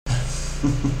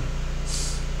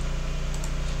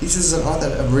He says, aren't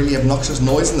that a really obnoxious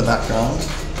noise in the background?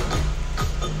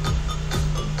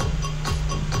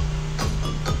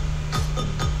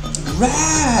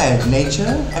 Rad,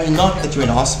 nature. I mean, not that you're in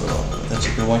a hospital, but that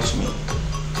you can watch me.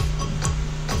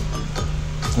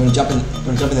 You want to jump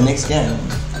in the next game,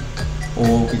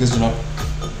 or because you're not?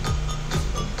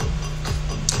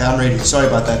 Okay, I'm ready. Sorry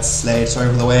about that, Slade. Sorry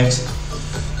for the wait.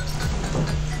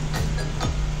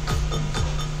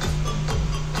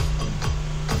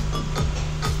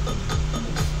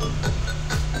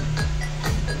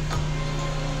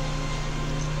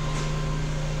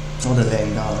 What a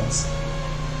lame dance.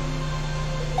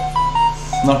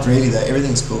 Not really though,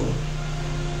 everything's cool.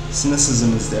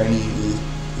 Cynicism is the only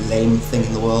lame thing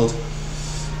in the world.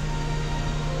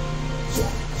 Yeah.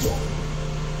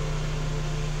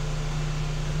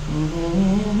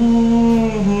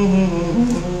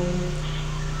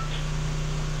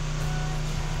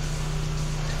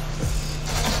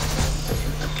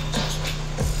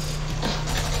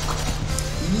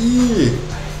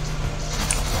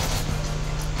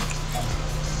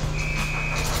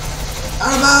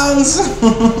 Out of bounds!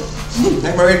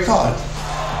 Like my red card.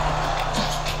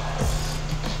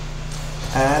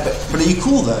 But are you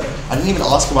cool though? I didn't even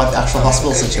ask about the actual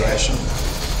hospital situation.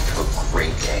 Have a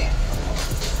great day.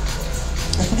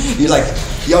 You're like,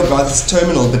 yo Garth, it's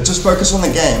terminal, but just focus on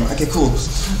the game. Okay, cool.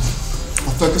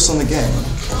 I'll focus on the game.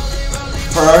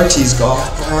 Priorities,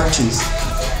 Garth, priorities.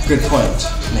 Good point,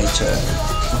 nature.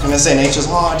 What can I say? Nature's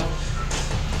hard.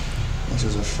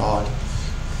 Nature's a shard.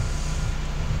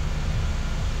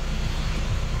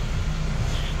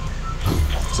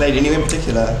 Slade, anyone in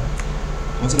particular?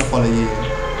 I was gonna follow you.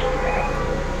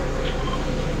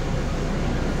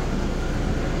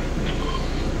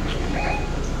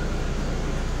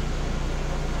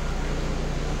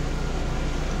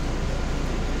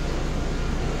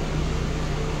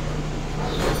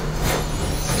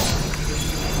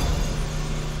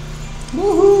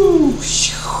 Woohoo!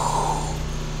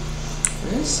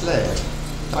 Where's Slade?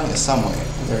 Down here somewhere.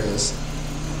 There it is.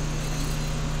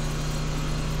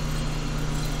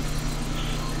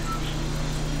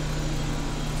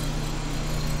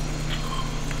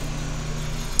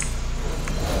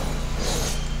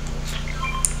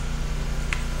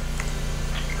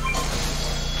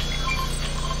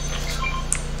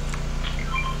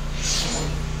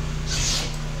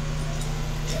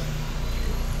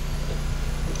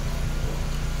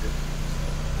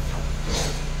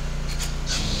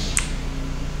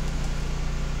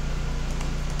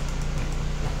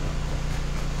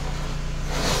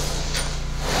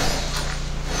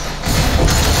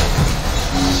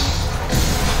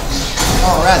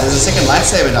 Alright, there's a second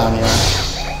lightsaber down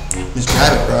here. Just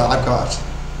grab it, bro. I've got.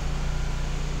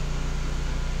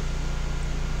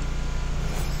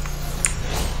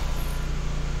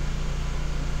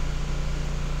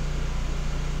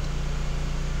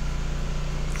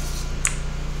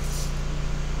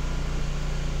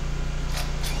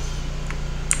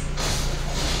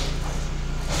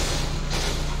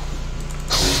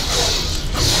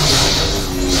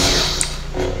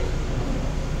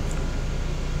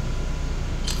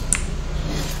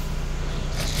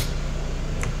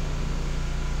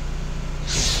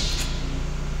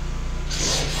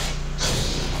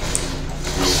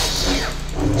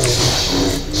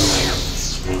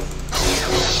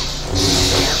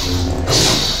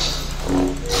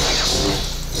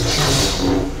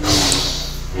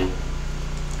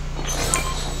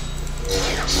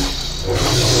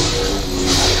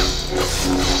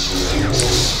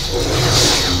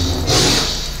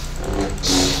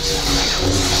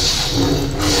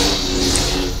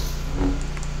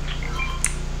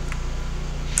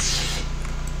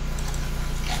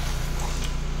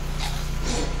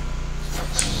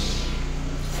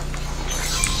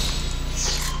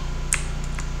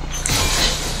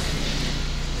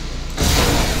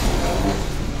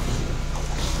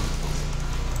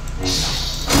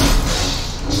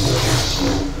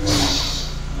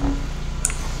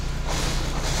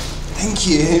 Thank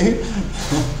you.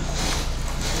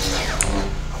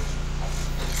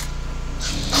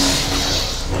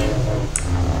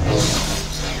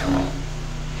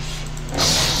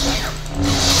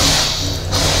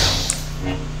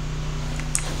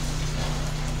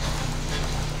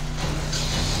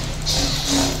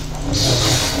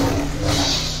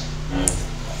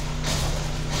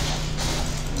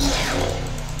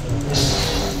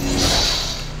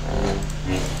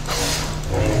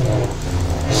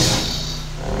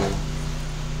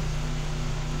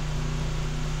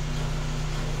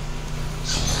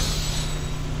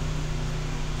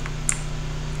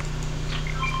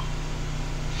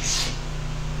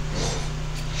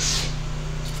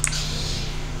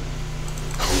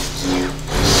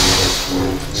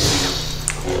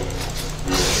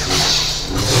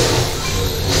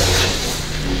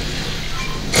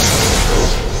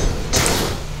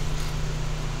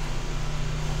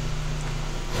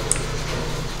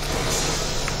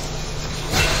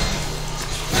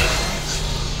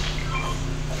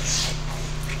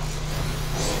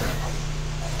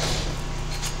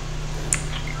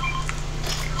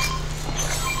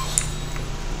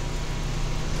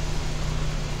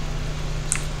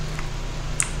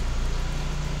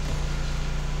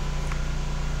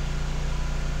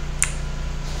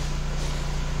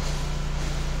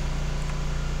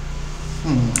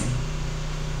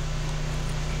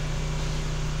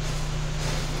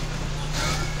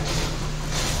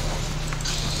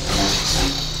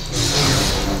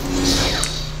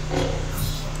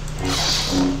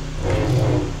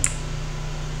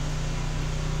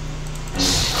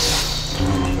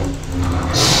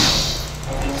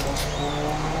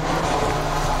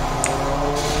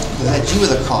 Is that you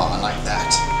with a car like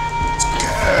that?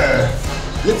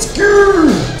 Let's go!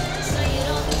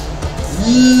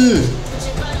 Yeah.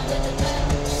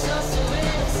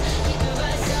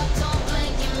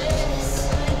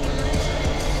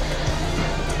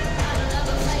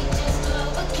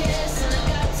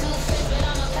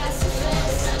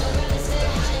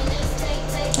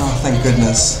 Oh, thank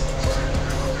goodness.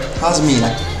 How's me?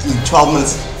 Like 12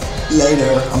 minutes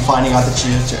later, I'm finding out that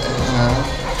you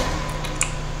know.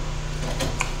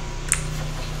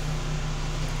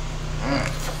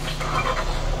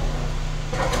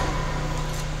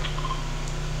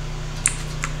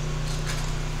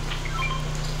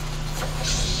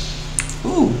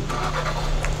 Ooh.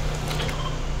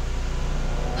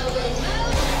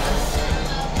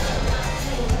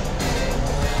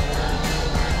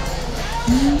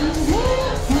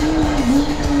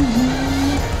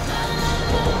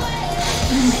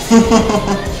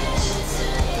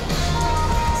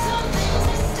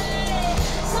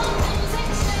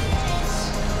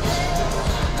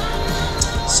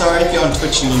 Sorry if you're on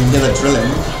Twitch and you hear the drilling.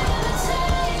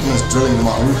 I'm just drilling in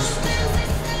my roof.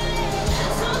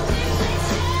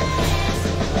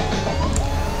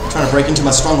 Trying to break into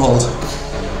my stronghold.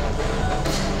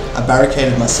 I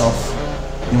barricaded myself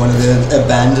in one of the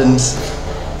abandoned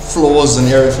floors in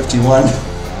Area 51.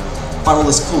 Found all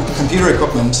this cool computer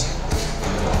equipment.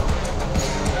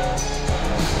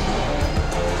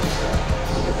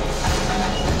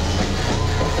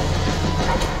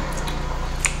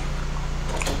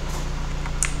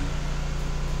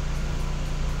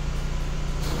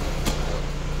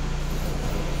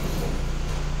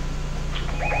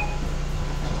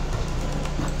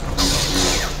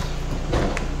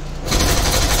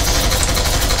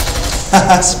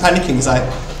 It's panicking as I...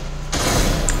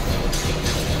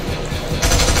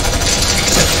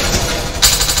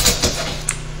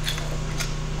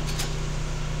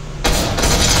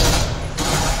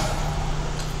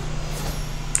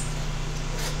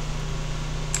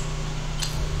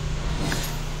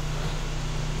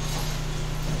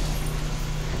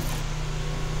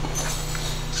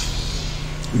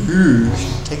 Ooh, you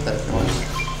should take that if you want.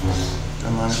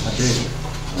 Don't mind if I do.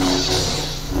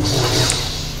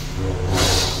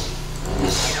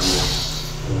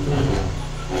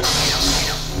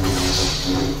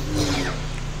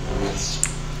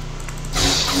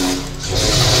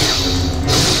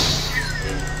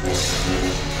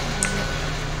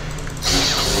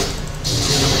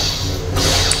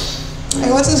 Hey,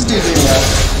 what's this dude doing now?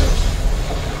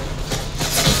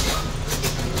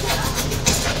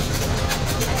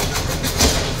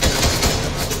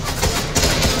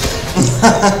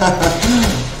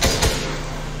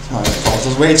 It's my own fault. I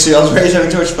was way having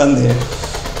too much fun there.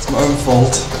 It's my own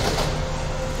fault.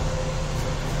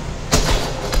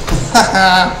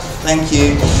 Thank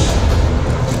you.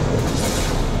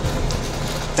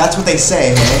 That's what they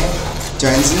say, hey?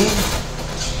 Jonesy?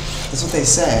 That's what they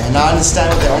say, and I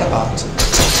understand what they're on about.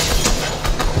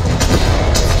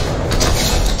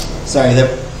 Sorry,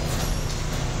 they're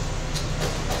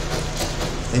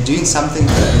doing something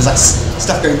good. There's like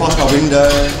stuff going past my window.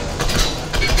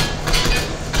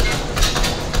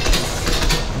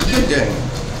 What are you doing?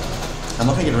 I'm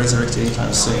not going to get resurrected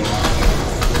anytime soon.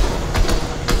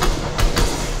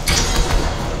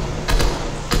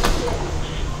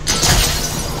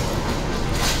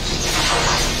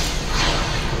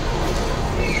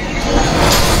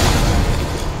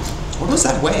 What was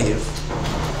that wave?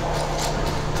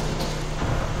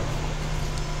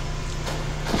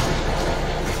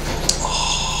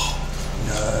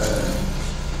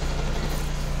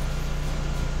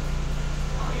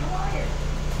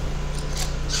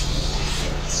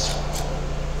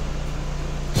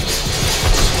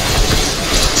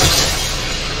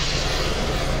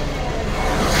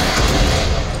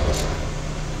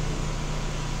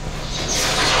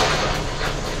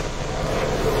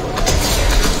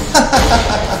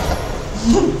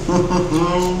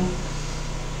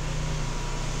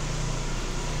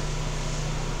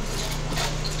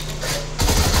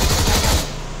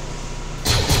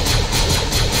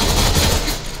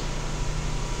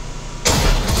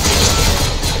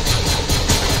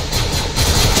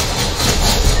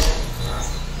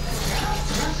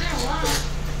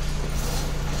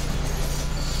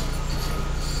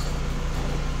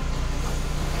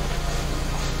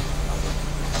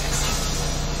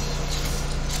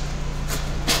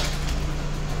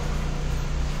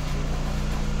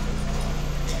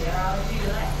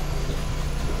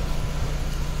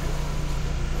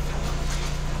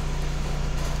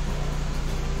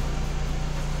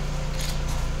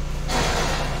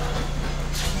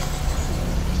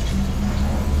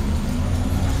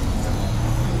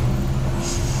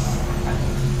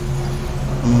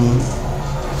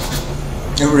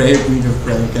 rare breed of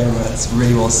great gamer. That's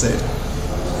really well said.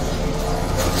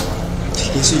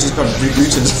 I guess you just got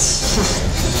rebooted.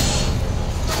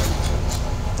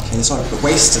 Okay, let's not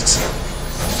waste it.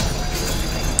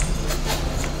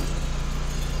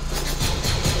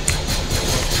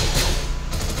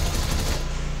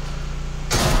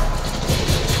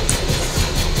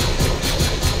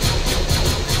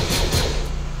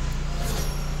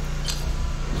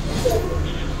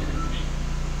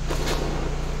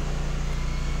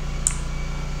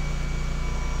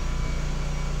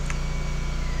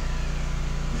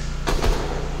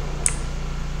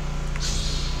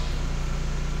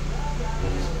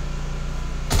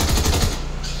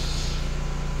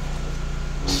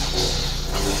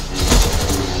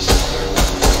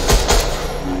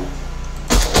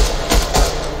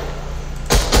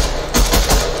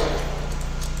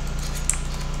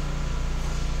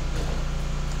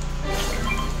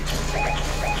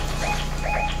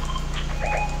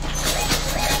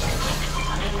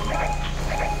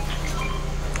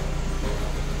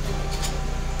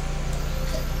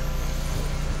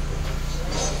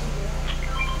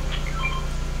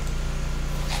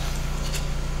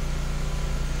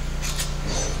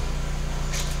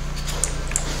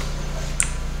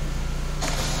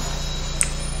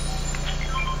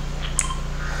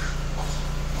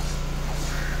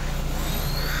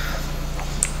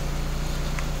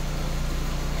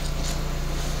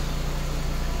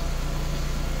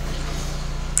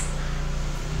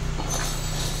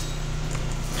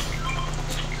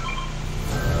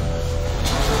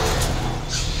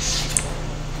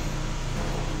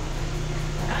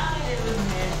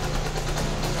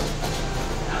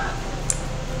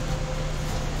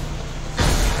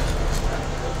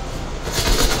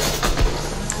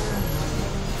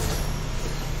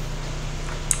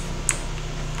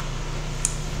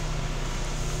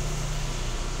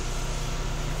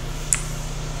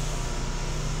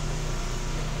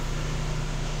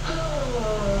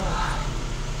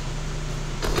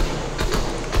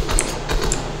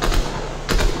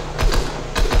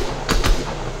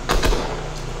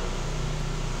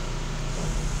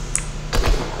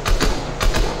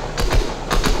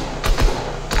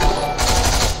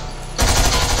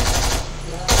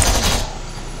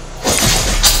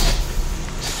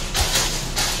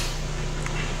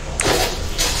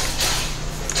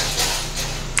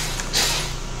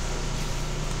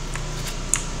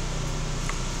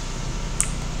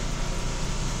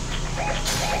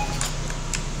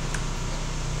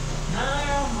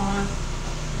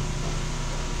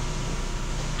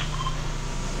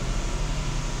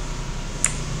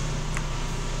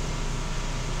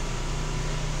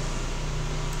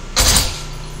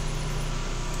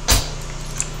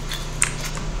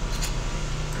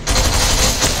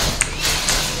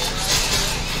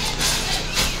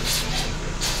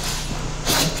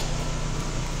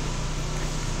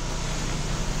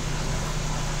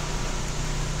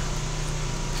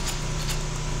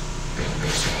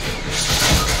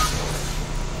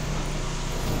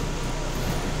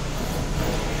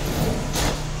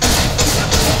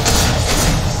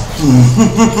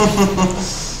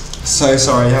 So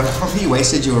sorry, I've probably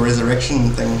wasted your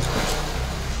resurrection thing.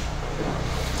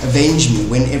 Avenge me,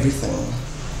 win everything.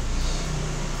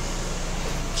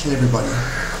 Kill everybody.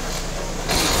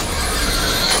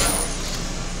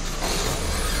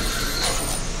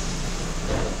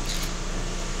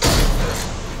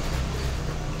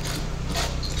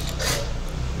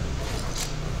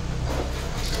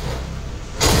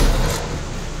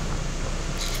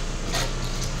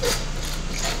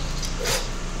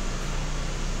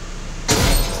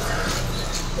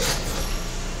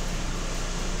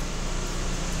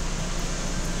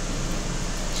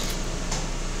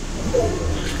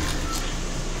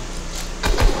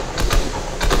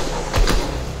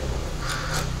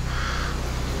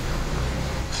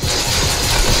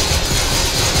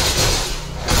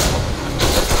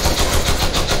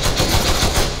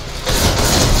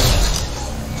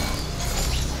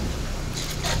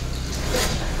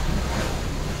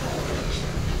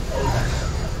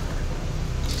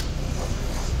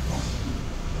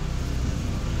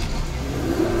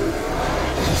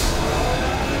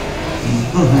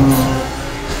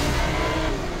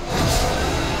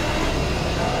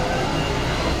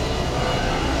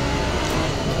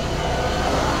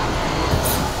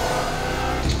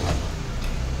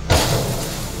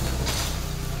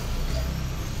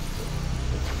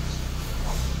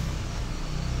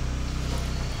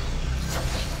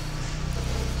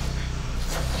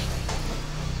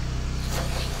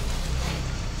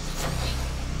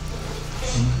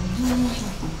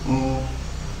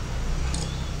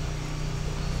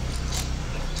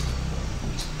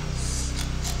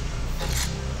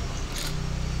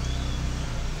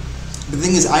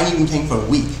 I ain't even playing for a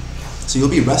week. So you'll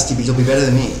be rusty, but you'll be better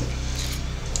than me.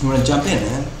 You wanna jump in,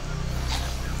 man?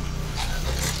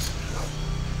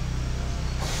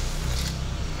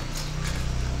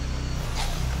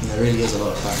 Yeah, it really is a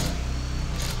lot of fun.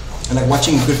 And like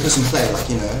watching a good person play, like,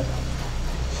 you know,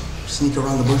 sneak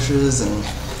around the bushes and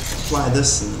fly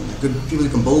this, and good people who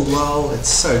can build well, it's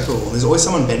so cool. There's always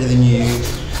someone better than you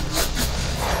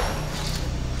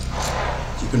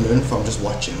can learn from just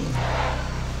watching.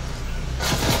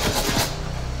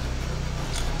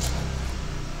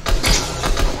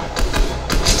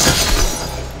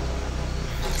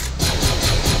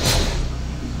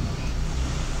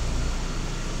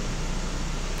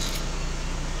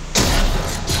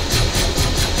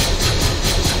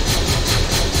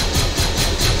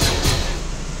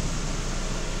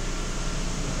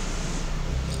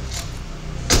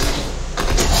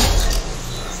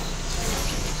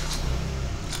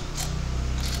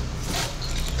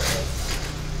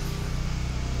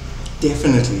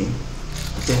 Definitely.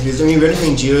 There's only really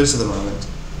being Geos at the moment.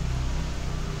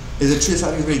 Is it true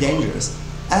that it's very dangerous?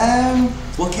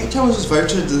 Well, Cape Town was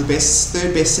voted the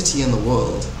third best city in the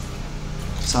world.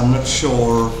 So I'm not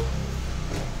sure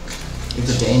if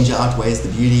the danger outweighs the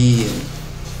beauty.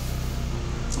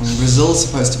 And Brazil's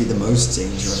supposed to be the most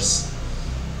dangerous.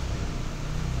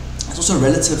 It's also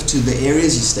relative to the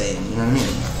areas you stay in, you know what I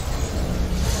mean?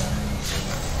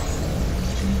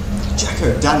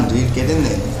 Jacko, done, dude. Get in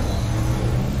there.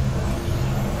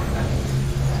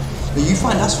 But you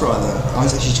find us rather. I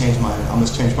must actually change my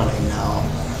name now.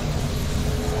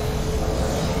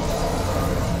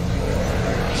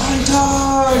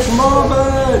 Montage,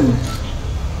 Marvin!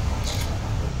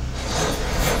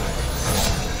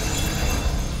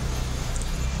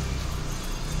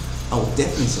 I will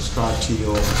definitely subscribe to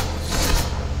your...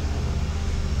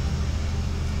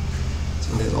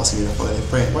 Somebody's asking me to follow their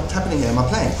friend. What's happening here? Am I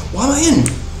playing? Why am I in?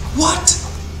 What?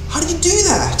 How did you do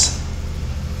that?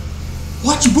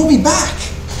 What? You brought me back?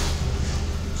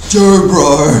 Yo,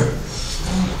 bro.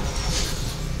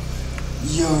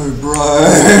 Yo, bro.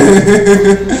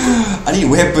 I need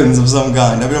weapons of some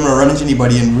kind. I mean, I'm gonna run into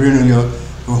anybody and ruin your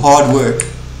hard work.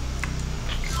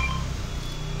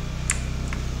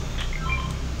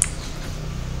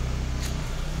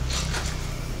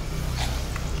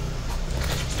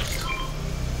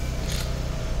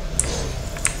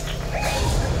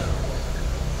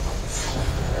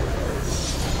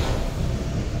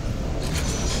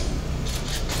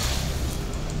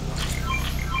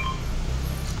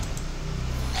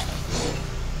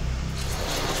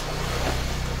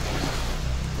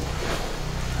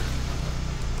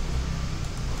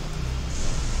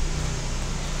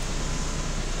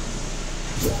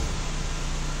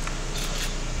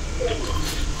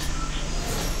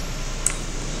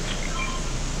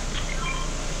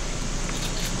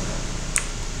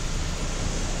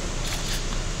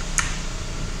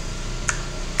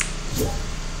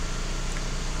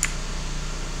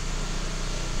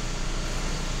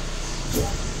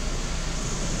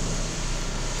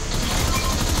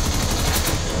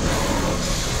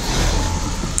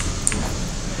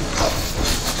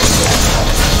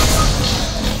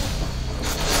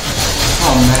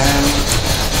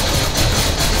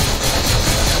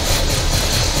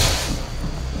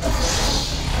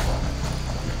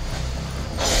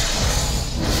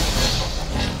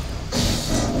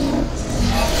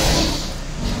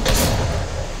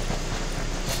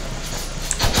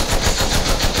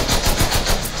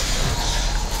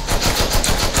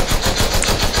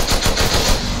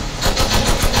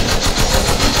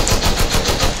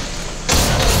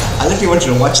 I literally want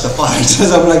you to watch the fight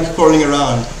as I'm like crawling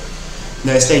around.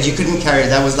 No, stage, you couldn't carry it.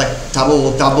 That was like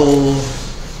double,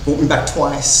 brought me back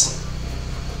twice.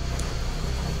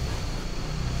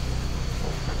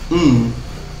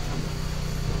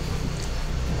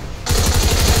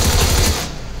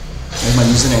 There's my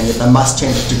username, yet I must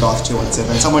change it to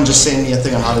Garth217. Someone just send me a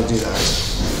thing on how to do that.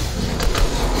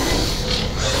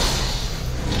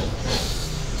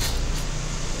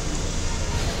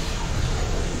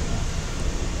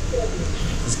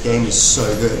 This game is so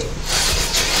good.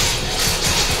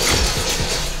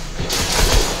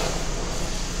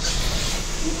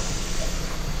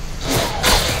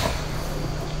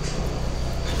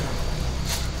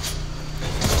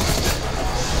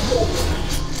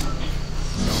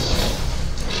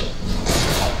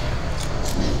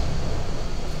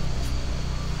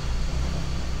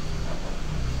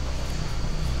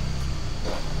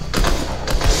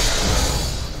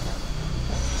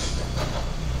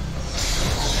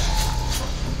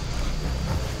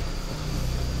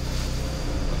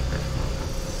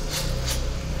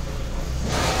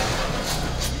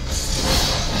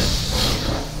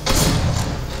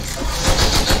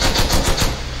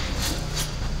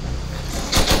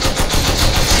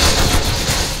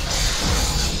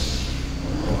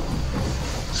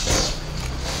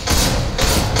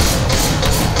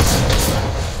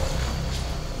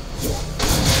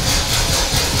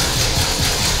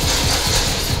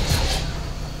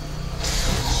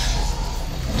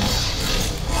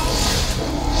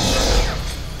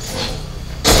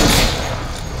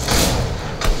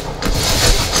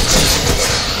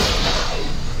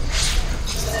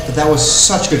 that was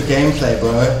such good gameplay,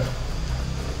 bro.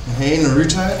 Hey,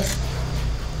 Naruto.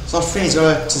 It's not fair.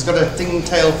 He's got a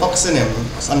thing-tailed fox in him.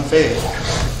 It's unfair.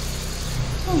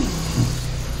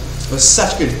 It was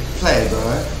such good play,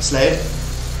 bro. Slade.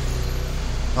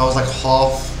 I was like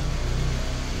half.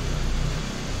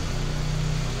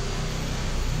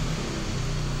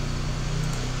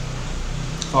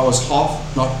 If I was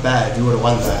half not bad, you would have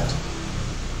won that.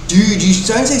 Dude, you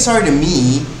don't say sorry to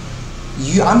me.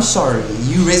 I'm sorry.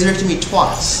 You resurrected me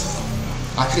twice.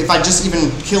 If I just even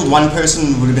killed one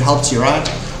person, would have helped you, right?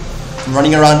 I'm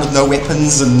running around with no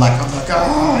weapons and like, I'm like,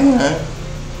 ah, you know.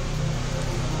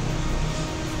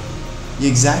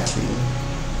 Exactly.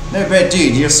 No, but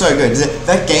dude, you're so good.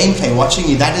 That gameplay, watching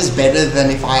you, that is better than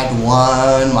if I had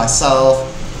won myself.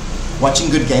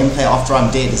 Watching good gameplay after I'm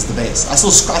dead is the best. I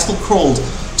still crawled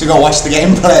to go watch the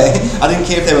gameplay. I didn't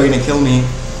care if they were going to kill me.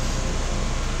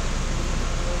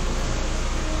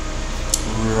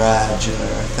 Roger,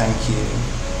 thank you.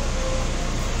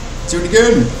 Let's do it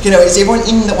again. Okay, now, is everyone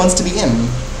in that wants to be in?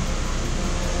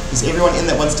 Is everyone in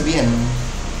that wants to be in?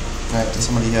 Alright, there's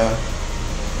somebody here.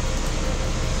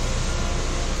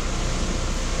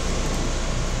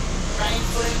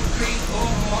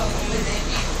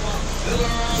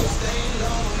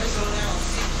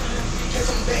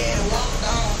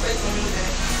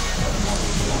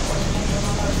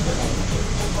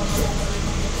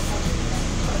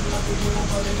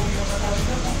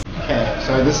 Okay,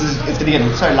 so it's going to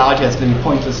get so loud here, it's going to be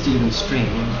pointless to even stream.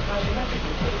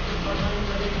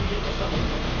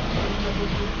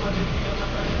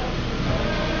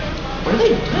 What are they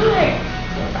doing?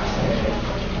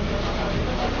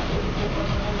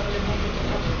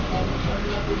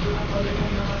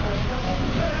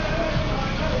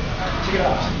 Check it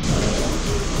out.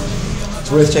 It's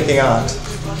worth checking out.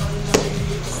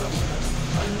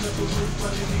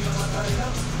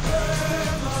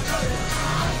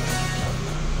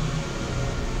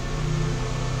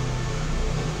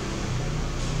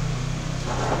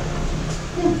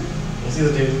 You see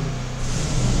the dude?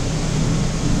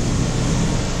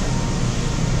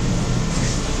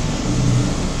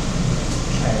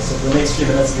 Okay, so for the next few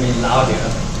minutes it's going to be loud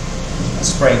here. I'm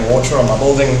spraying water on my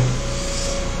building.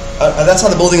 That's how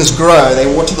the buildings grow. They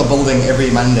water the building every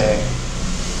Monday.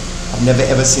 I've never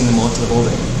ever seen them water the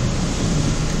building.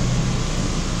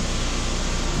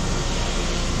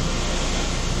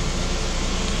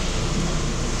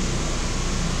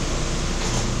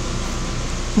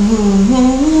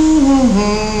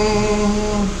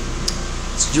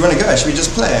 So do you want to go? Should we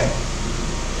just play?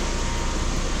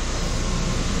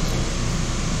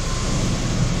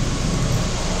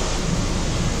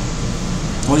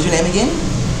 What is your name again?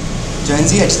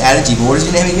 Jonesy, I just added you, but what is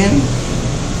your name again?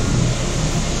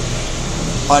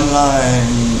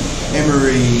 Online,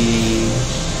 Emery.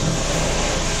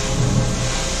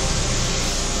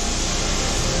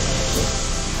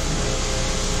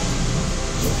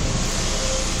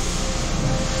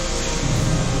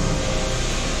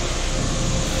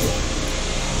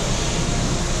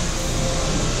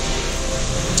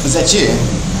 Is that you?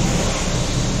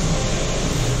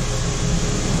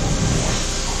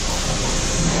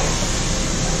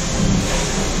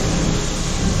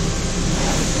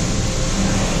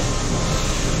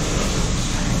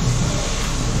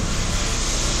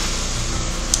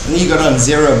 And then you got on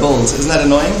 0 builds. Isn't that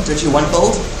annoying? Don't you want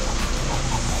build?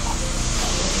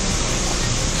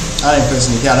 I don't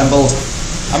personally care. I don't build.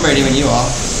 I'm ready when you are.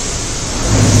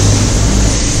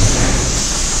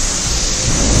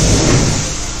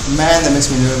 Man, that makes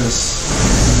me nervous.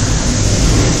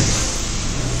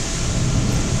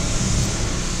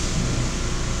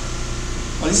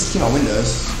 Well, at least keep my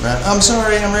windows. Right. I'm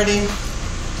sorry, I'm ready.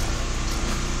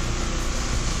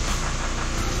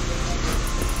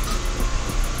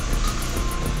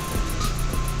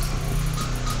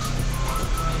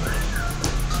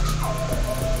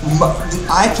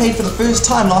 I played for the first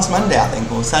time last Monday, I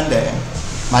think, or Sunday.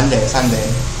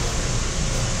 Sunday.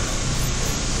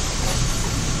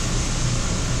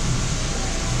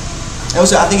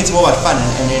 Also, I think it's more about fun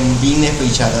and then being there for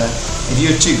each other. If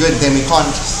you're too good, then we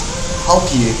can't help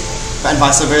you, and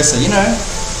vice versa, you know?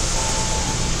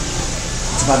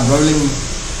 It's about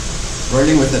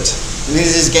rolling with it.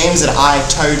 There's games that I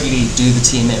totally do the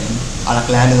team in. I like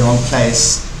land in the wrong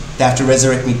place, they have to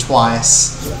resurrect me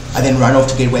twice, I then run off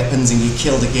to get weapons and get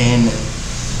killed again.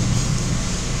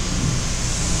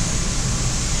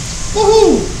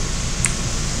 Woohoo!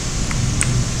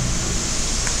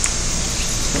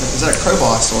 Is that a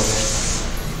crowbar I saw there?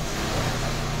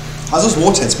 How's this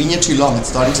water? It's been here too long, it's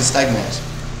starting to stagnate.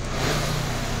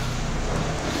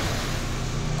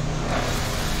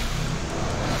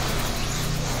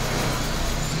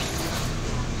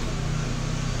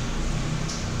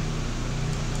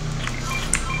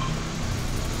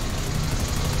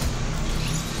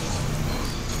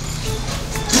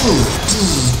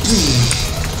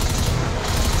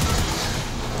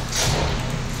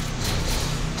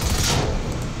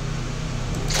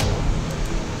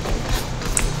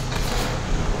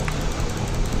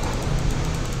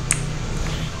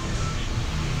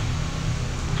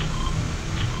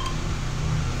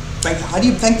 How do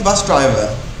you thank the bus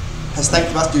driver? Has thank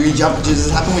the bus? Do you jump? Does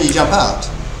it happen when you jump out?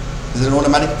 Is it an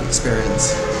automatic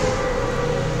experience?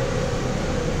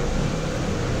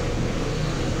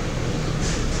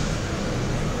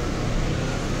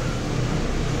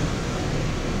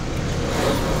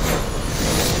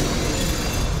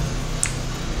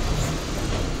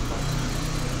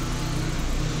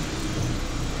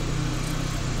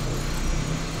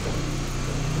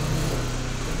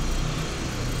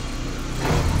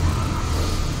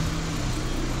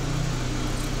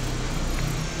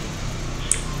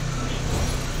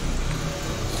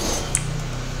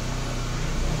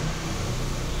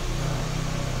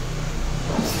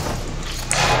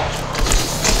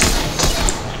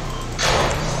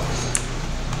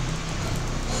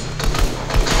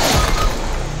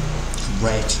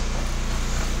 Great.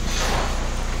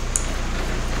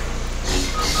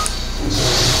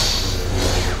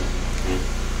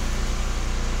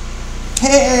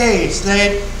 Hey!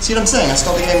 See what I'm saying? I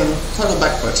start the game in total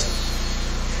back foot.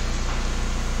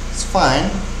 It's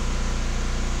fine.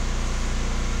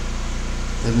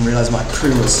 Didn't realize my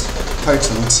crew was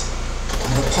potent. I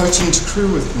have a potent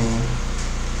crew with me.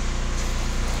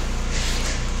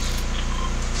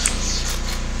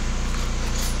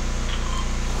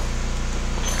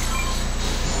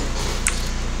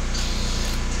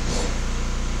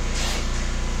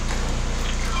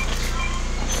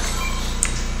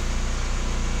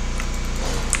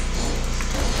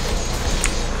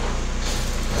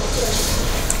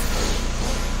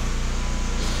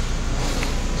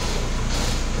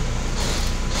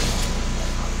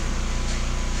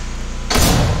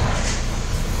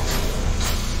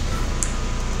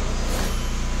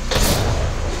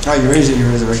 Oh, you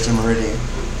resurrected him already.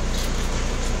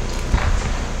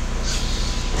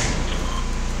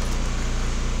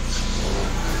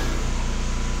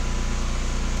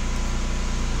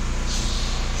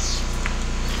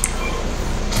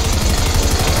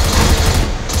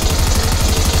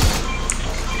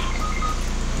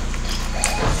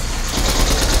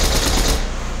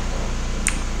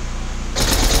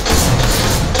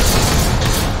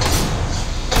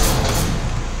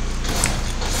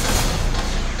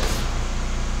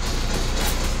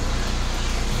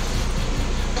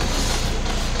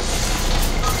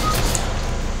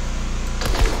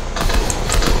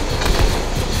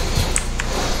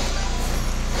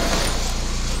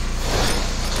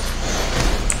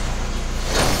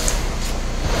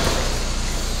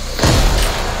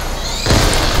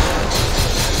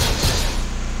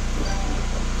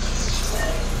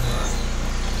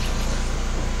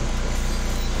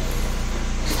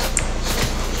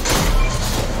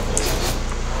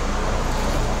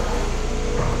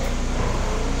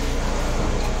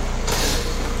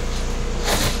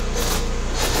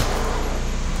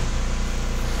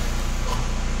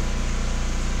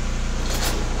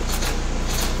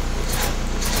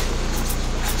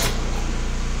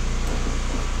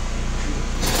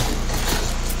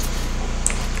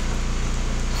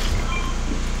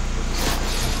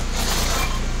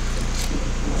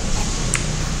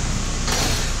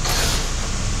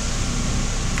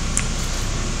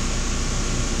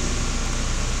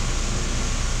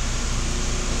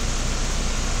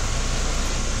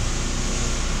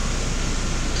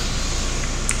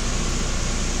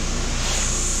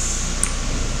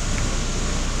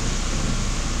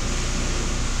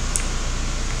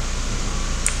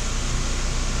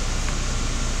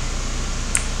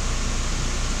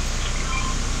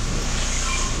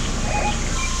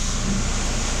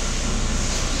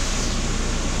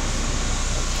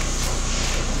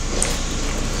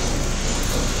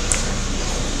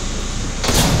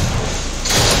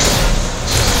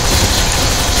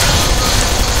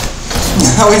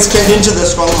 Now let's get into the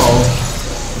stronghold.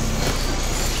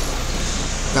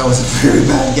 That was a very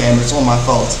bad game, it's all my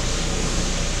fault.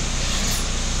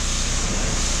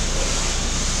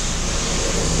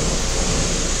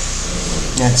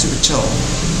 Yeah, it's super chill.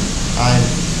 I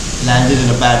landed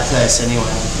in a bad place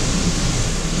anyway.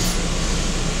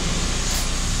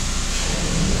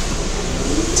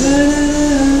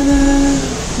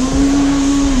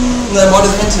 The mod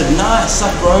is entered. Nice,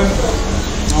 suck bro.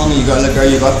 How long you got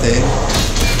there?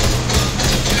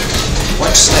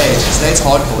 Watch State. State's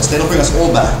hardcore. State will bring us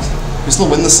all back. We still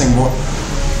win this thing, bro.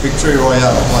 Victory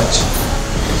Royale. Watch.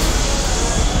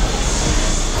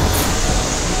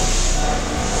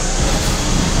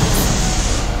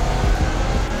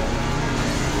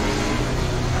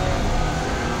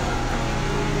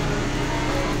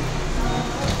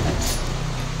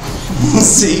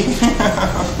 See?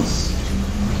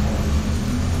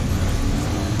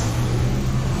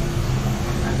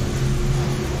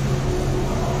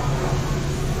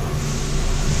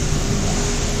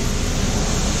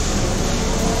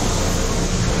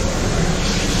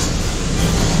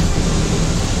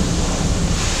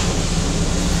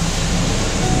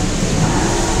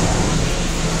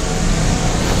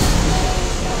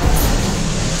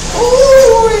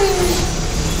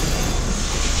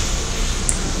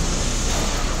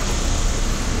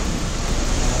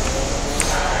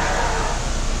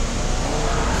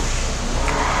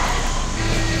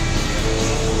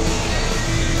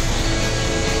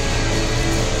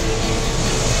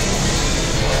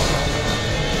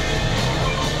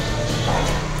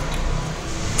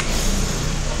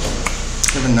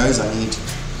 nose I need.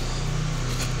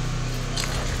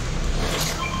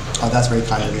 Oh, that's very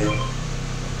kind of you.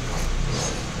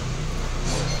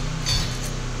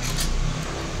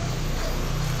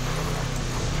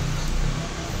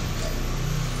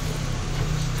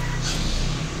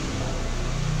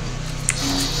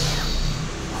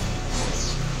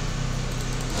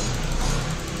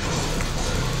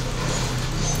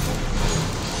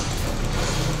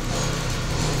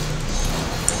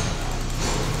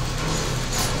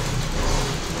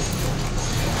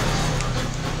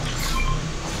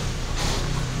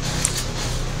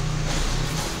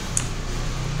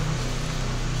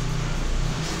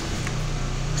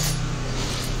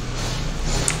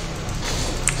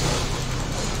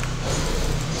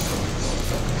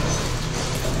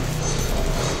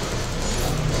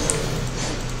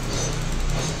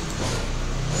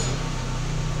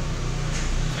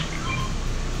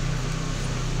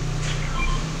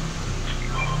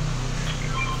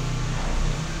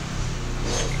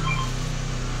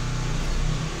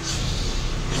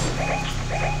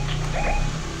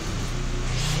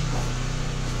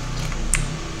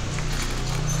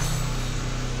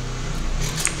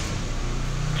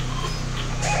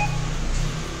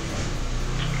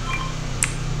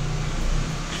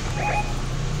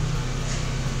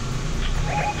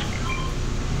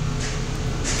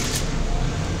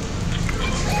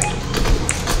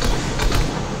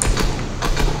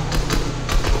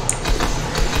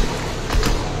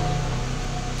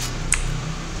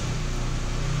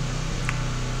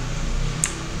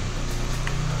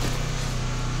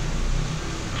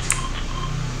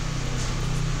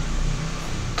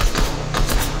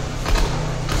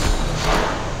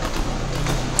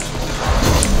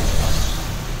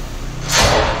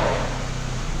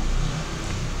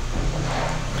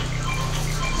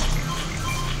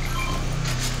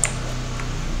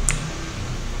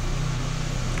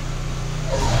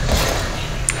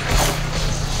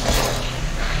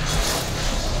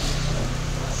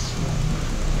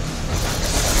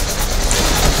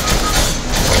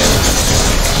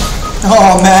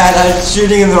 Oh man, I'm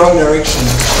shooting in the wrong direction.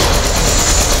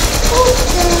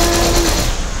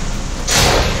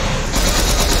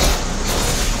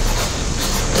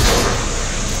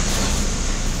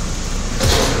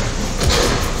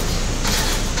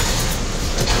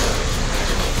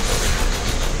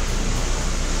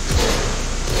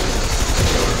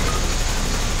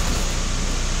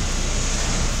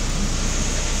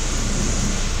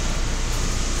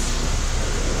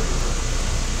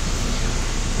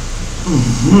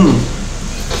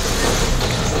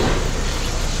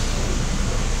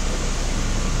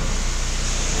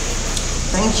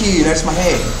 Thank you, you noticed my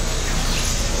head.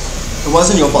 It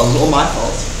wasn't your fault, it was all my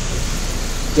fault.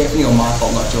 Definitely all my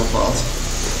fault, not your fault.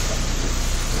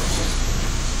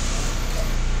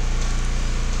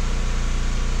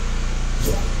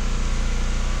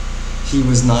 He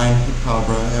was 9 hit power,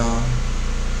 bro, yeah.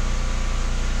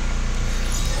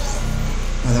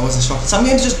 No, that wasn't shocking. Some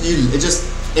games just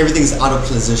everything's out of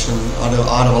position, out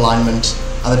of alignment.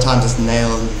 Other times it's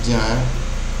nailed, you know.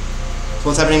 So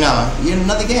what's happening now? You're in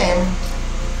another game.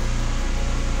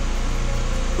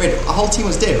 Wait, a whole team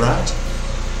was dead, right?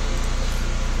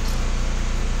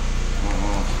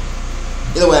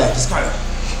 Either way, just go.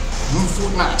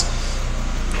 Fortnite.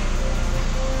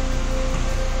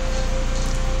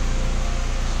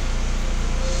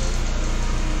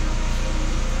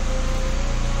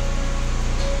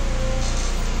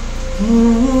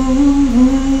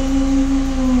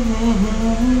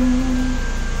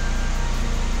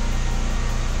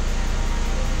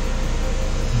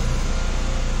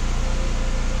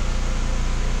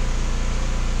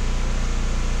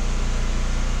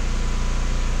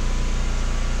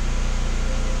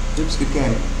 It's a good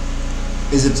game.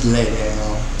 Is it late?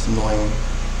 Yeah, it's annoying.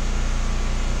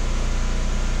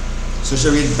 So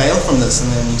should we bail from this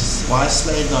and then just, why is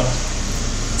Slade not?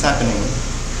 What's happening?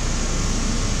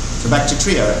 So back to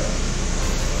trio.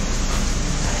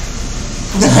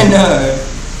 I know.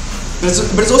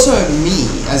 But it's also me,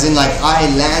 as in like I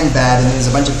land bad and there's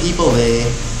a bunch of people there.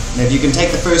 And if you can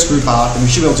take the first group out, then we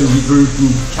should be able to regroup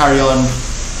and carry on.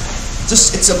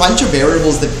 It's a bunch of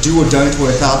variables that do or don't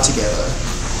work out together.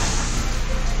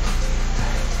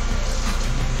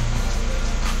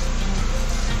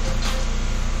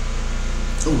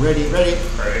 Oh, ready.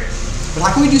 But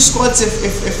how can we do squads if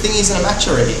thingy's in a match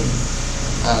already?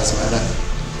 Doesn't matter.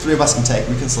 3 of us can take,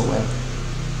 we can still win.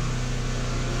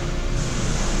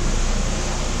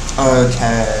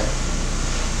 Okay.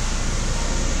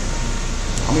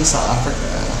 I'm in South Africa,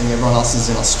 I think everyone else is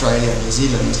in Australia and New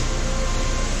Zealand.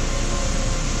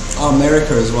 Oh,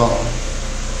 America as well.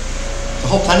 The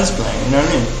whole planet's playing, you know what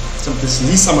I mean? So there's at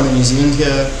least someone in New Zealand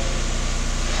here,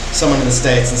 someone in the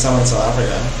States, and someone in South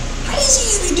Africa. How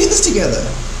easy do we do this together?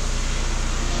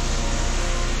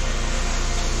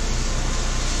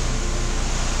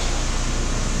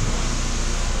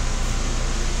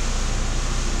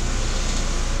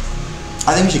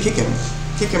 I think we should kick him.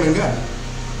 Kick him and go.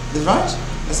 Is that right?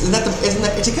 Isn't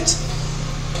that etiquette?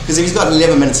 Because if he's got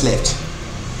 11 minutes left,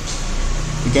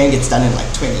 the game gets done in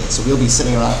like 20, so we'll be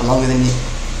sitting around for longer than you.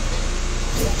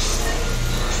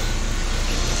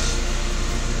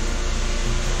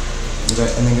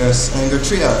 And then go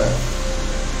trio.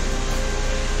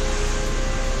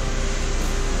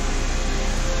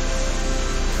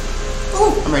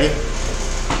 Oh, I'm ready.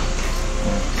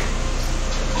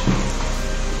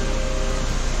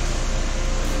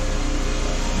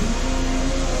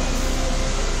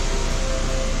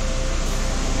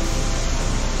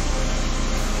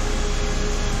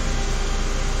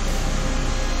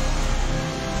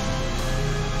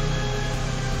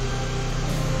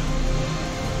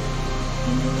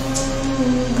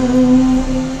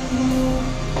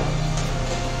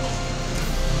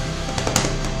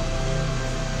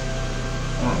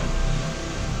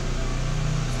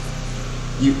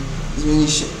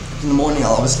 In the morning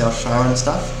I'll shower and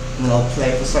stuff, and then I'll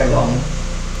play for so long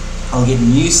I'll get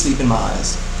new sleep in my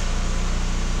eyes.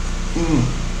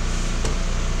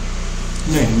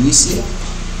 No, new sleep?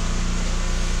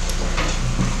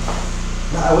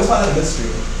 No, I always find that a mystery.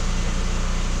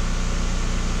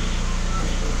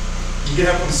 You get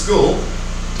up from school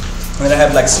and then I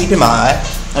have like sleep in my eye.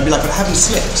 I'd be like, but I haven't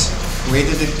slept. Where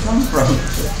did it come from?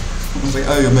 I was like,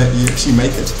 oh, you actually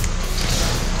make it.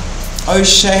 Oh,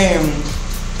 shame.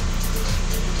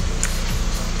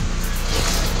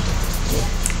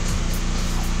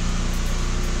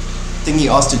 Thingy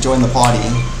asked to join the party,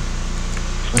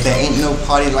 but there ain't no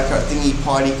party like a thingy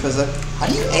party, because how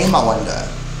do you aim, I wonder?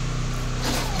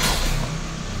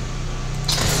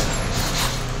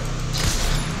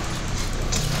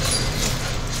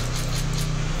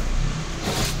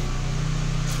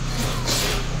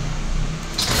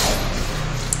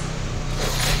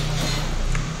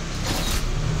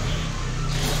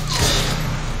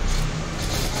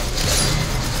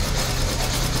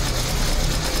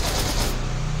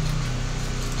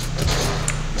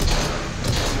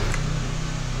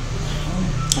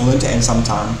 I'll learn to aim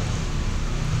sometime.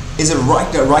 Is it right?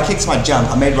 No, right click's my jump.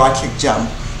 I made right click jump.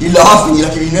 You laugh and you're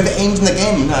like, you never aimed in the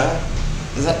game. No.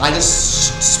 Is that, I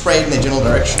just sprayed in the general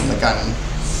direction, the gun,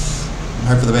 and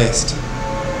hope for the best.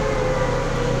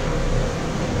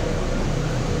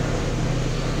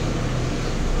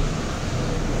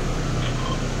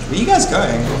 Where are you guys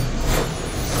going?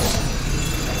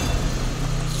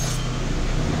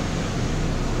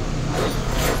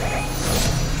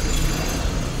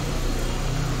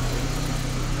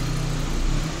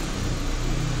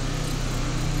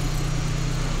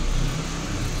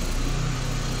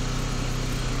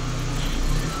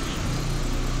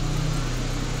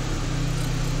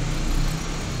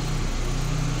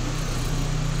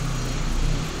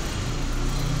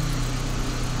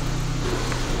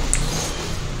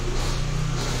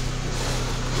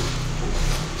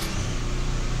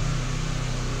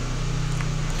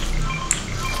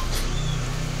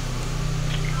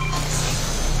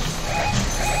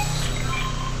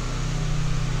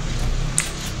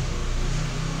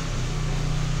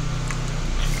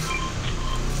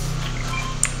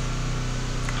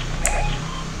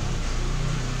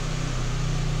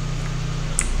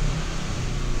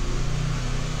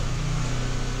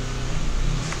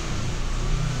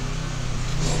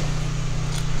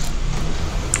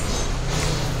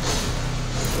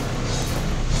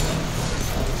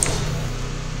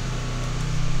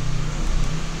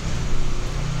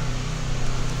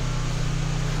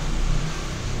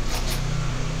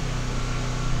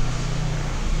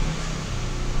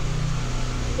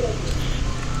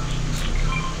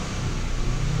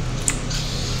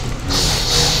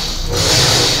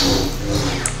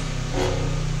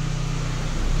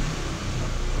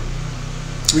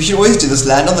 We should always do this,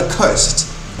 land on the coast,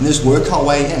 and just work our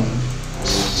way in.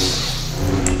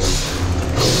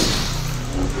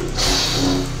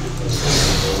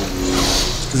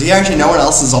 Because here actually no one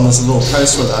else is on this little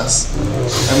coast with us.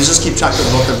 And we just keep track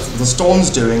of what the storm's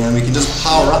doing, and we can just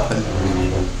power up and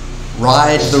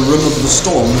ride the rim of the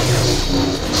storm.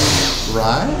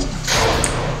 Right?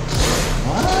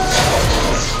 What?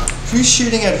 Who's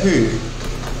shooting at who?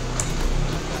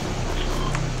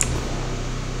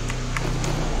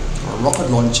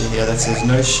 Rocket launcher here that says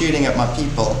no shooting at my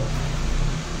people.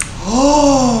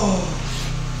 Oh,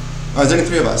 there's only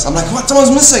 3 of us. I'm like, what? Someone's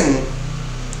missing.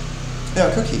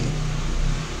 Yeah, Cookie.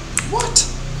 What?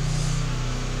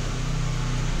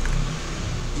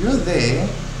 You're there.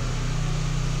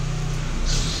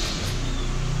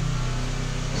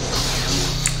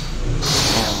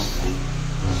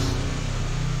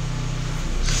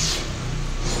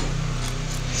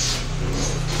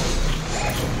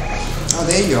 Oh,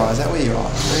 there you are. Is that where you are?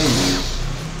 Where are you?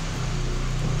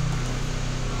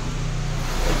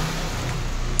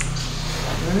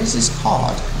 Where is this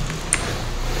card?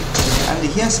 Is it under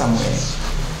here somewhere?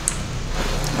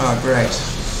 Oh, great.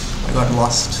 I got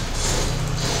lost.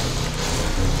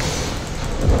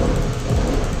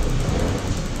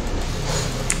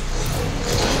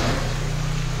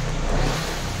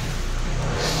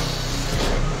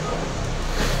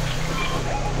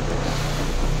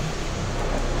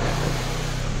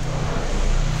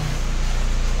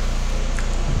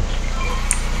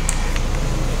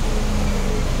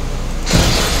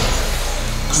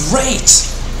 Great!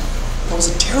 That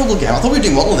was a terrible game. I thought we were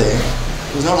doing well there.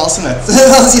 There was no one else in it.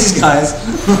 I'll see these guys.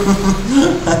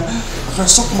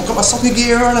 I've got my soccer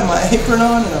gear on and my apron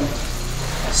on and I'm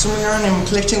swimming around and I'm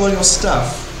collecting all your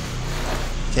stuff.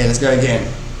 Okay, let's go again.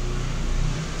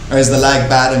 Oh, is the lag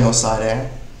bad on your side, eh?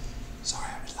 Sorry,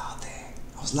 I was loud there.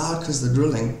 I was loud because the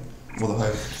drilling. Or the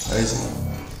hosing.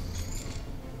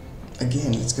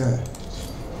 Again, let's go.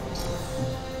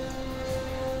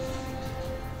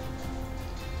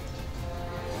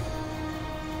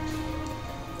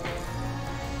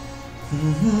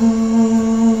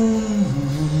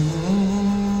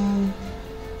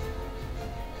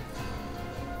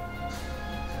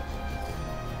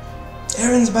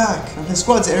 Aaron's back. Okay,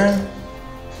 squads, Aaron.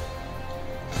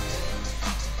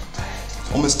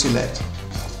 Almost too late.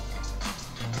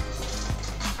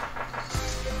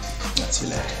 Not too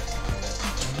late.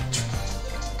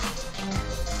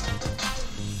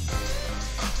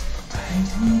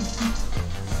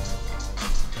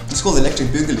 It's called Electric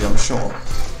Boogaloo, I'm sure.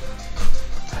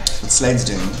 What Slade's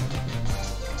doing.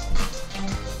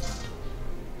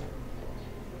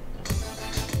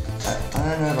 I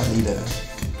don't know about leader.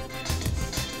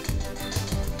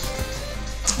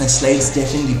 And Slade's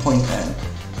definitely point man.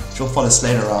 She'll follow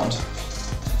Slade around.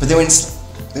 But then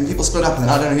when people split up and then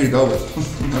I don't know who to go with.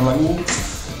 I'm like, ooh.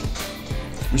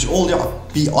 We should all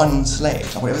be on Slade.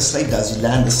 Like whatever Slade does, you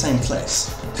land the same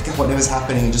place. Pick up whatever's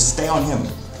happening and just stay on him.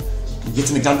 You get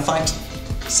in a gunfight,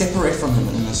 separate from him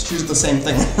and just choose the same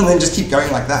thing and then just keep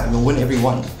going like that and we'll win every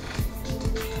one.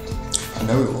 I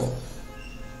know we will.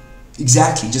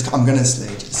 Exactly, just I'm gonna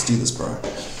Slade. Let's do this, bro.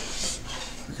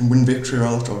 We can win victory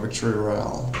royale after victory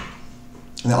royale.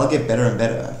 And I'll get better and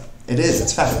better. It is,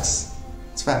 it's facts.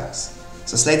 It's facts.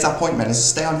 So Slade's our point man, let's just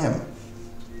stay on him.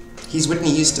 He's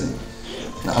Whitney Houston.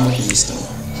 No, I'm Whitney Houston.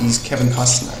 He's Kevin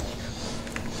Costner.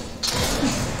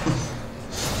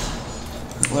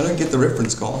 Well, I don't get the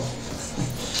reference, Carl.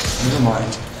 Never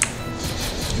mind.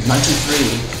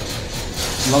 93.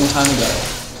 A long time ago.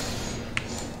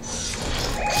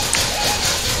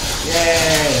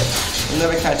 Yay! You'll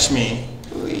never catch me.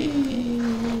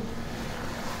 Whee.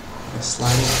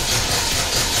 Sliding.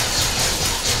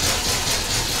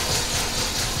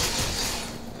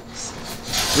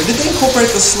 When did they incorporate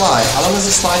the slide? How long has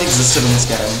the slide existed in this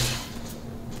game?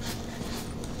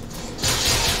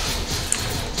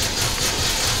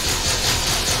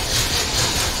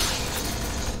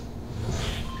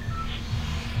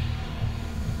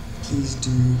 Please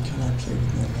do, can I play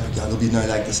with no lag? Yeah, there'll be no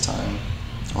lag this time.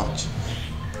 Watch.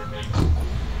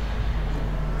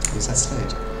 Who's that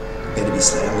Slade? It better be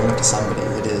Slade, I'm going up to somebody.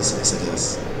 It is, yes it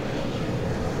is.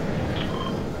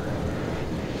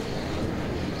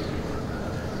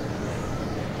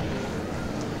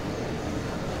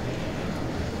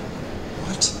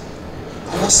 What?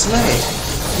 I lost Slade.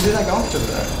 Who did I go after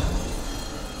though?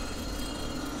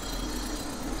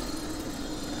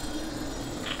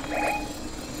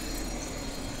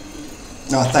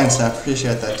 No, thanks, I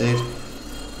appreciate that, dude.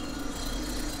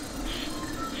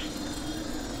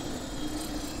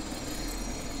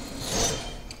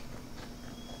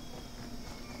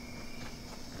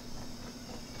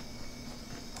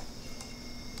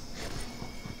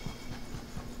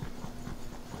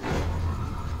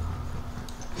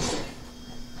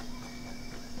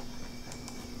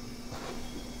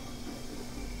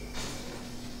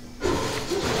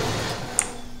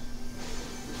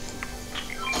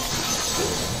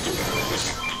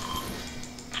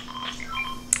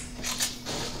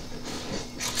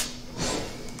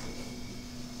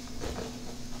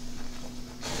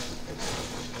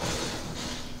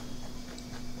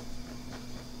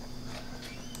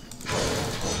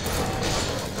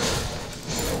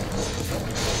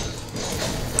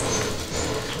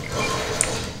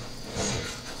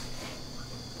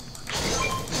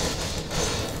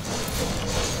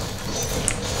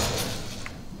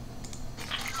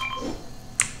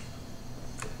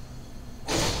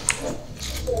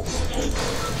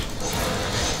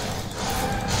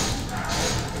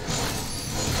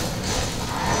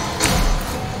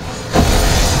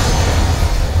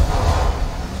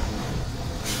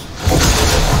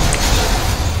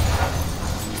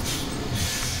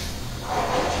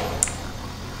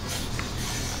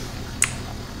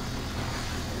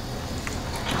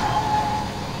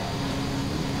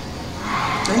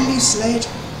 Slade?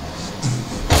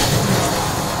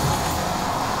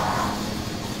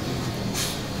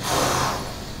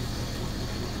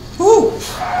 Woo!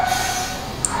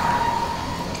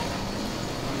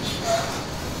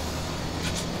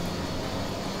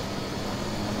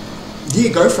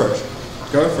 Yeah, go for it.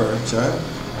 Go for it, Joe.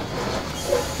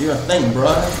 You're a thing, bro.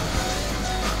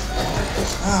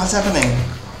 Ah, what's happening?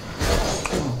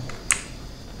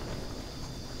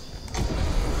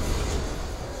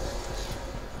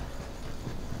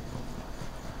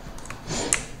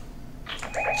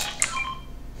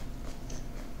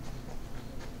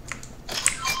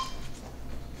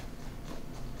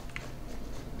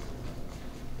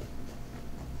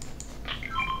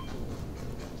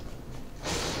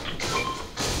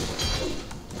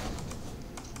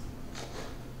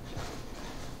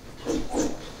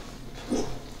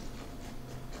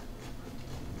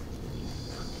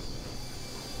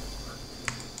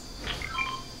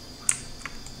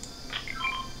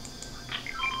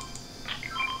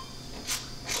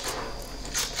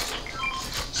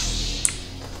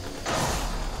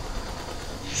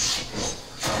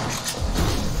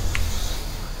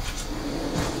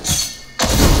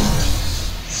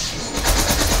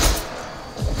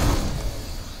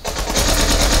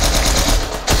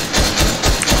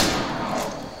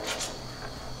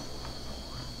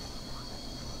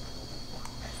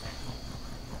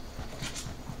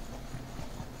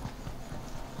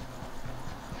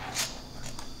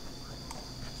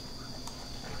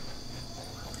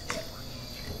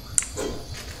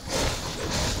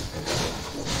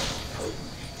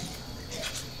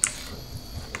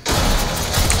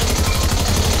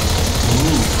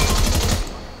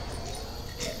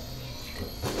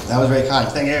 That was very kind.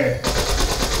 Thank you.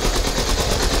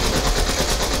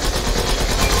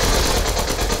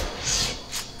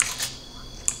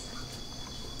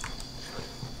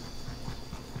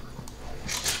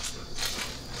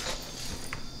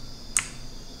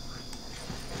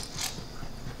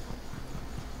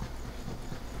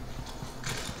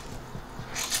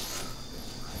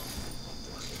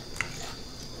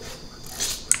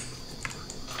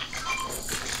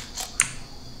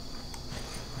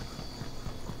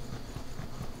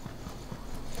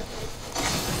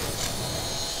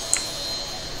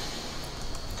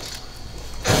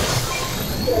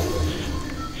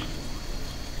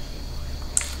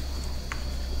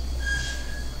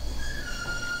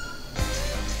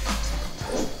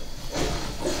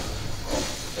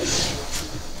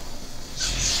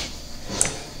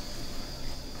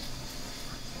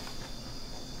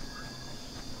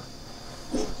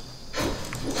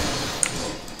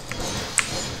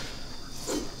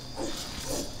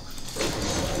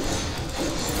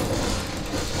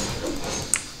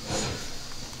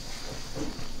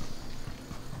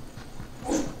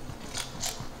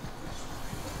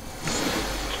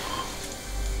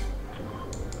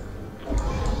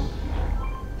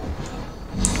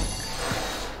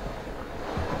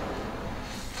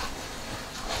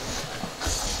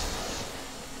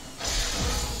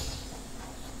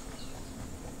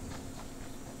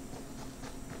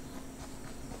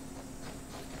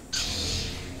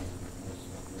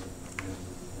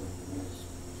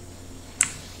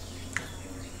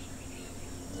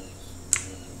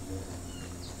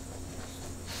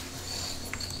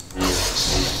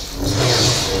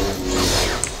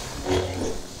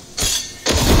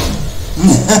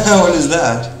 What is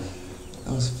that?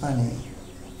 That was funny.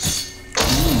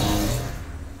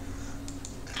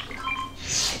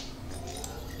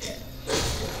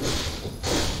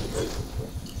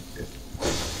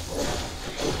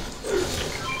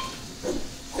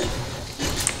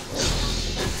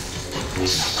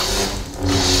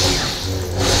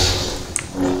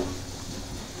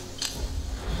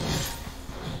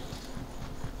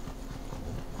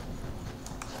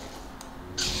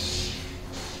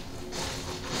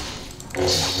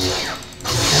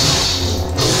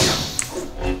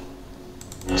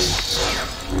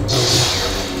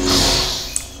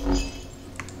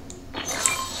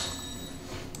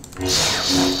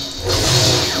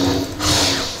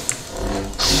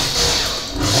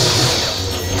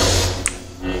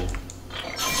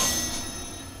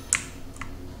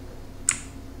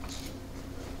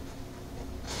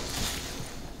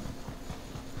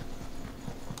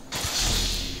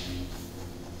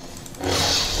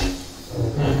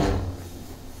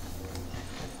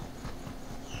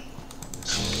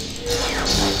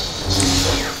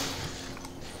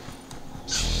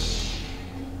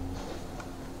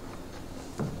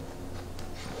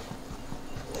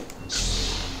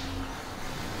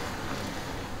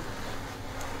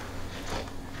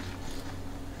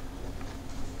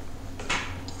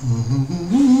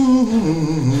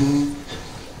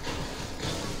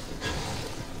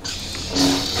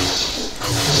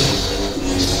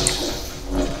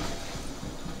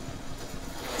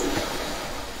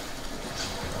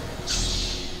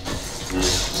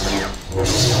 What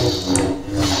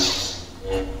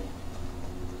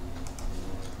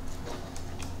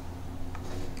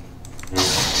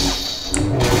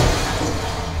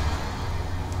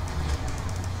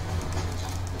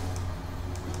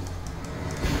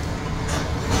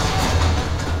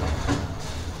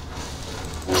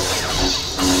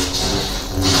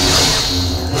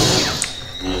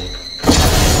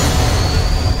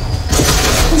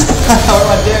am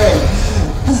I doing?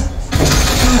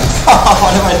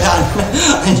 What have I done?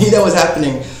 I knew that was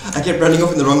happening. I kept running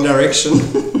off in the wrong direction.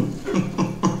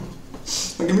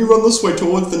 Let me run this way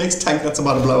towards the next tank that's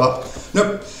about to blow up.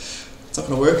 Nope, it's not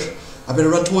gonna work. I better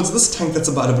run towards this tank that's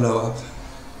about to blow up.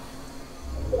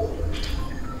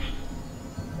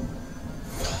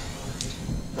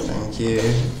 Thank you.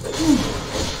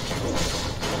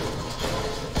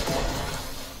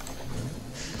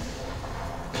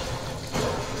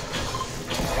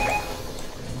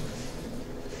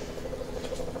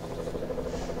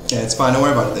 Yeah, it's fine, don't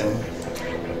worry about it then.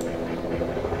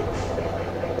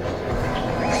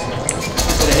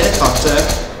 Get a helicopter.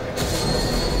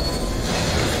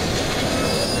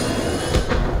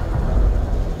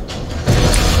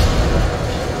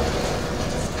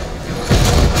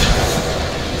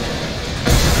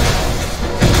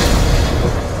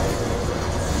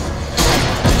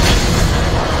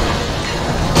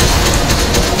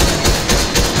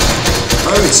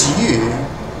 Oh, it's you.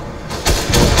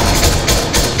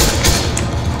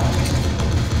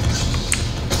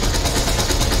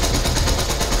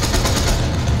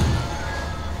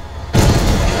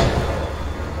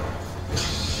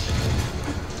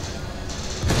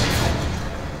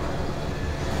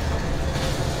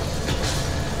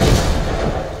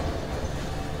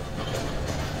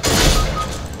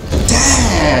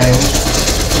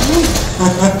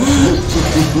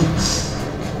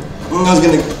 I was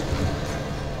gonna.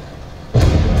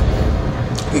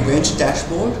 We go into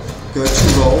dashboard, go to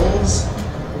roles,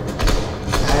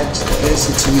 add the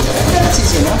ASC2. Yeah, that's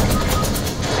easy enough.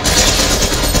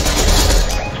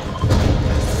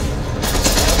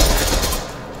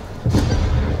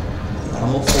 I'm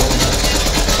all Fortnite.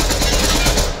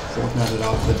 Fortnite it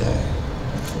out for the day.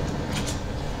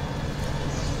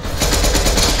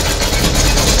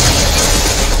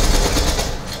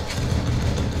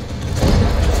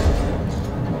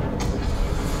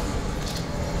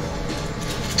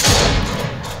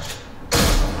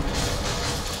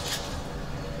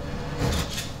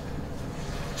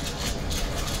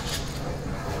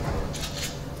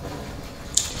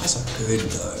 Guys are good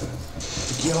though.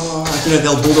 Yeah, you know,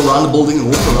 they'll build around the building and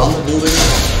walk around the building.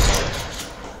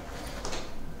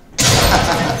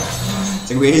 It's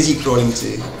like, where is he crawling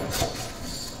to?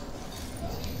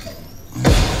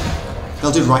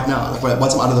 I'll do it right now. Like,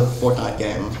 once I'm out of the Fortnite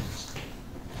game, and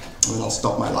then I'll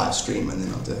stop my live stream and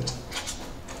then I'll do it.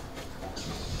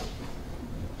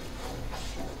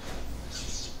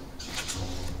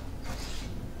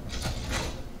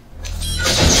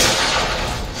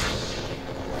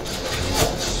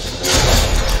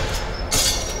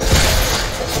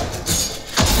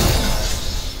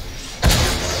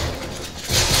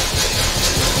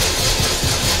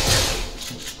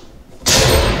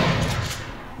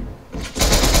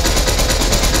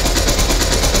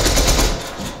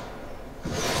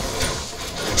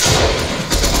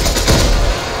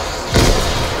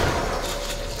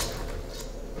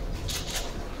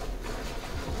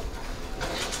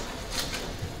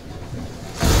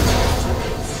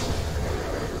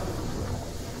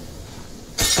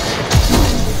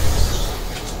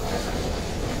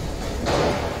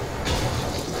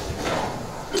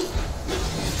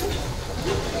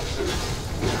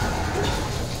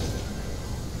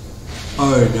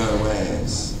 Oh, no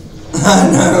ways.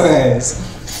 No ways.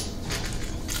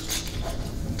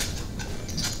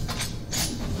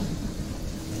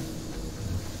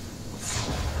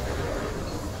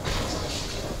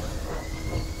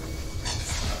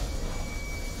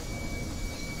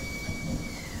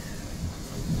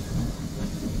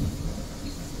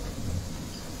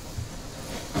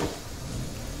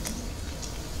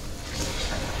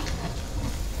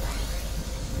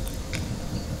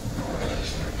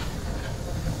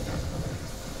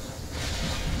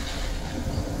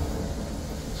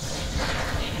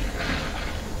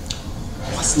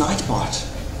 What's Nightbot?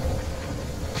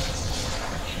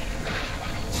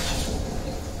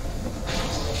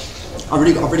 I've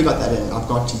already got that in. I've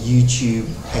got YouTube,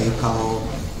 PayPal,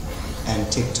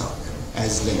 and TikTok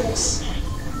as links.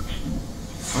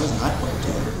 What does Nightbot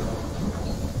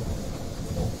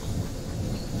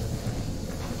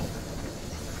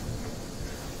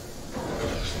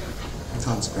do?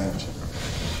 Sounds great.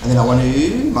 And then I want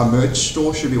to, my merch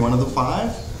store should be one of the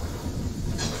 5.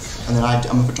 And then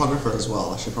I'm a photographer as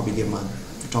well. I should probably give my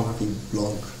photography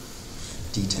blog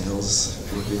details.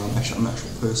 It would be I'm an actual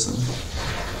person.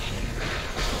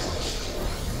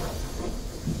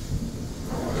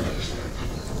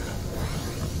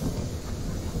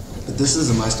 But this is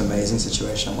the most amazing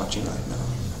situation I'm watching right now.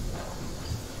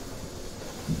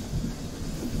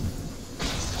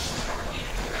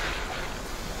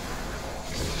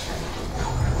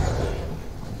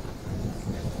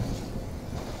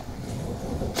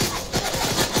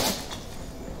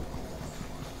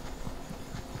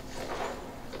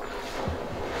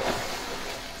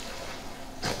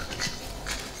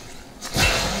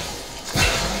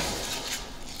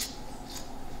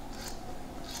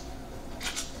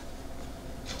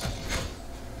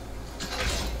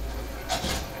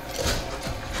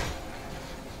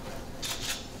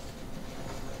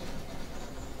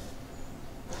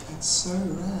 It's so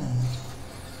rad.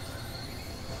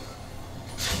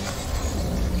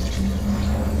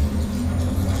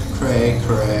 Cray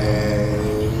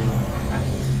cray.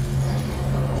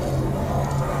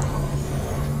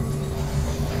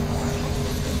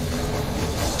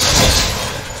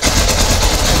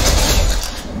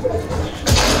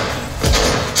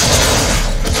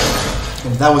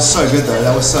 That was so good though,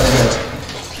 that was so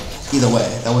good. Either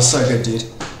way, that was so good, dude.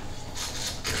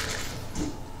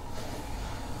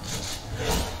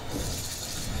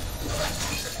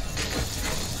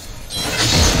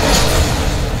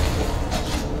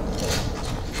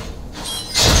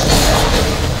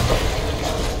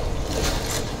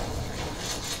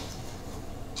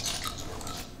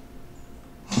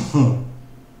 Hmm.